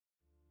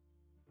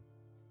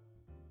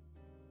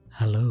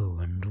Hello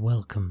and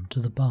welcome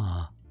to the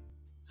bar.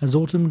 As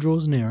autumn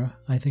draws nearer,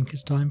 I think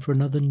it's time for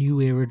another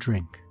new era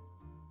drink.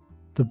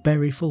 The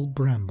berryful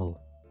Bramble.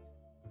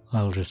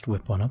 I'll just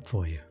whip one up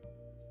for you.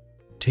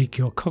 Take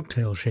your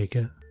cocktail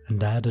shaker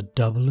and add a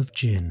double of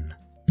gin.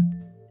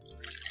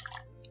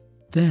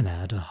 Then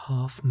add a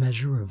half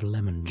measure of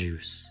lemon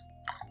juice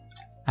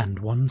and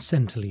 1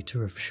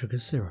 centiliter of sugar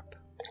syrup.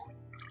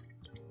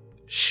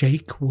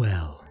 Shake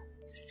well.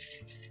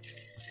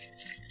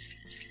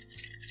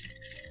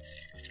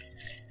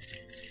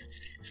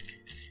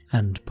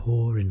 And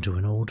pour into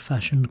an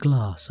old-fashioned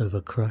glass over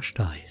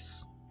crushed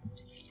ice.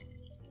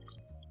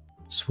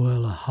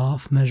 Swirl a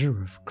half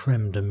measure of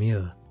crème de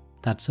mure,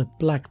 that's a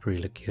blackberry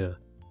liqueur,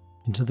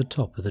 into the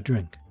top of the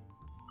drink.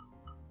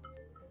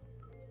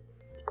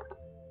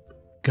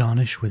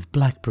 Garnish with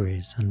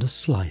blackberries and a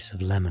slice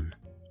of lemon.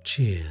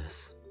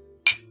 Cheers.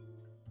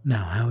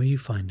 Now, how are you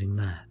finding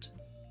that?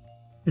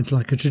 It's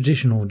like a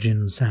traditional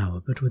gin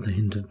sour, but with a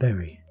hint of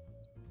berry.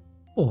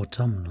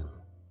 Autumnal.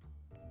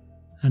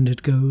 And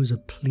it goes a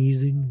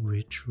pleasing,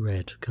 rich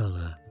red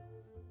colour.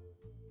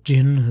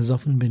 Gin has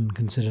often been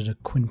considered a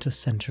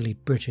quintessentially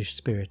British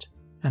spirit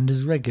and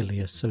is regularly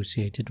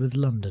associated with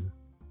London.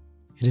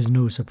 It is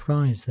no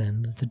surprise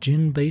then that the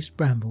gin-based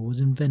Bramble was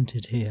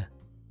invented here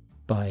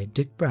by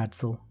Dick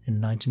Bradsell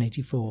in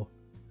 1984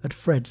 at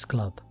Fred's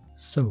Club,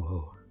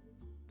 Soho.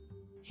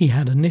 He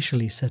had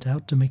initially set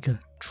out to make a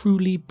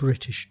truly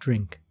British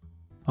drink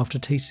after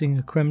tasting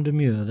a crème de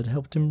mure that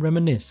helped him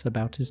reminisce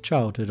about his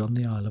childhood on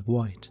the Isle of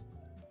Wight.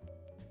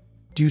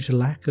 Due to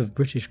lack of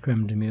British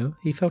crème de mure,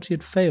 he felt he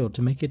had failed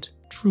to make it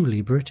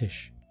truly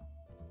British.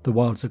 The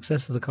wild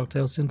success of the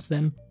cocktail since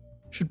then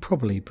should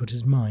probably put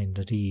his mind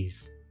at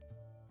ease.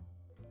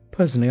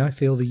 Personally, I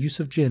feel the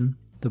use of gin,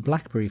 the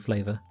blackberry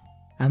flavour,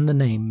 and the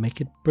name make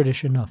it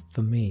British enough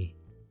for me.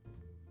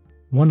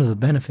 One of the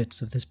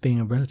benefits of this being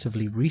a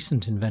relatively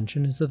recent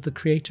invention is that the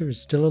creator is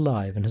still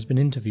alive and has been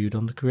interviewed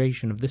on the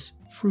creation of this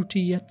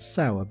fruity yet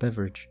sour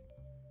beverage.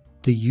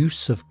 The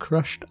use of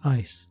crushed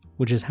ice,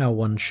 which is how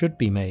one should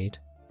be made,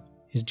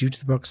 is due to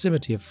the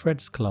proximity of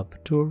Fred's Club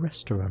to a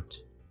restaurant.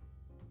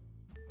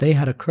 They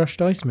had a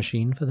crushed ice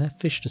machine for their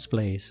fish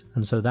displays,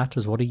 and so that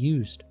was what he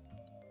used.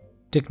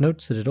 Dick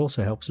notes that it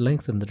also helps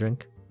lengthen the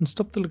drink and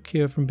stop the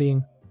liqueur from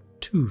being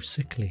too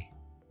sickly.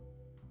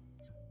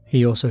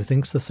 He also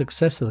thinks the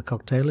success of the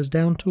cocktail is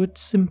down to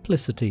its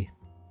simplicity.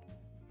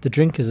 The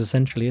drink is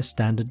essentially a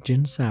standard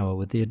gin sour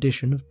with the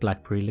addition of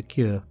blackberry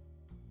liqueur.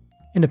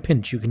 In a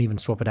pinch you can even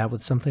swap it out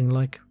with something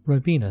like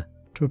Ribena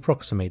to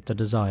approximate the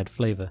desired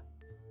flavour.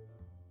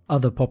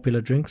 Other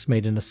popular drinks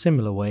made in a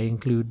similar way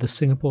include the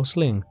Singapore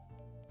Sling,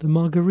 the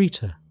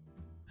Margarita,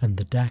 and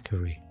the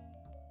Daiquiri.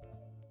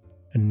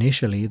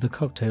 Initially, the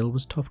cocktail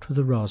was topped with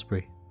a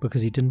raspberry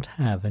because he didn't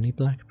have any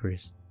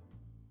blackberries.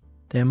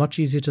 They are much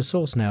easier to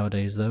source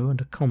nowadays though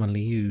and are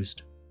commonly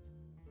used.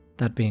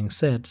 That being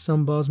said,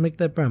 some bars make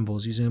their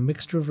Brambles using a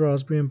mixture of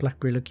raspberry and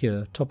blackberry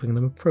liqueur, topping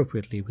them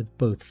appropriately with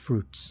both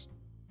fruits.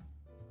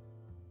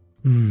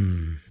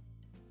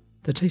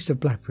 The taste of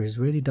blackberries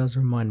really does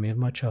remind me of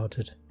my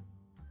childhood.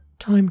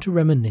 Time to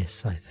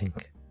reminisce, I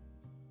think.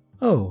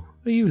 Oh,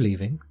 are you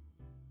leaving?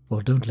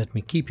 Well, don't let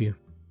me keep you.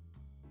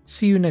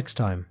 See you next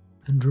time,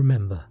 and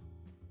remember,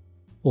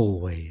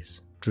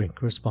 always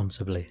drink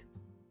responsibly.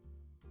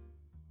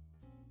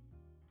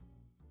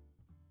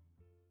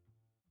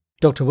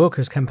 Dr.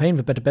 Wilko's Campaign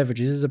for Better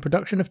Beverages is a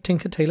production of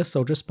Tinker Tailor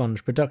Soldier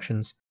Sponge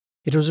Productions.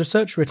 It was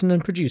researched, written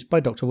and produced by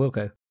Dr.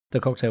 Wilko. The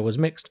cocktail was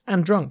mixed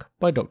and drunk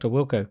by Dr.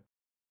 Wilko.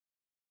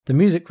 The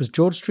music was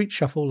George Street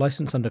Shuffle,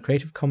 licensed under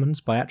Creative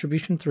Commons by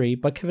Attribution 3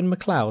 by Kevin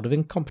MacLeod of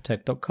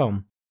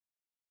Incompetech.com.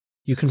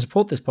 You can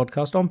support this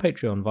podcast on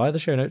Patreon via the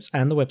show notes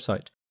and the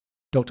website,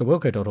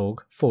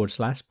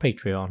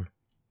 drwilko.org/Patreon.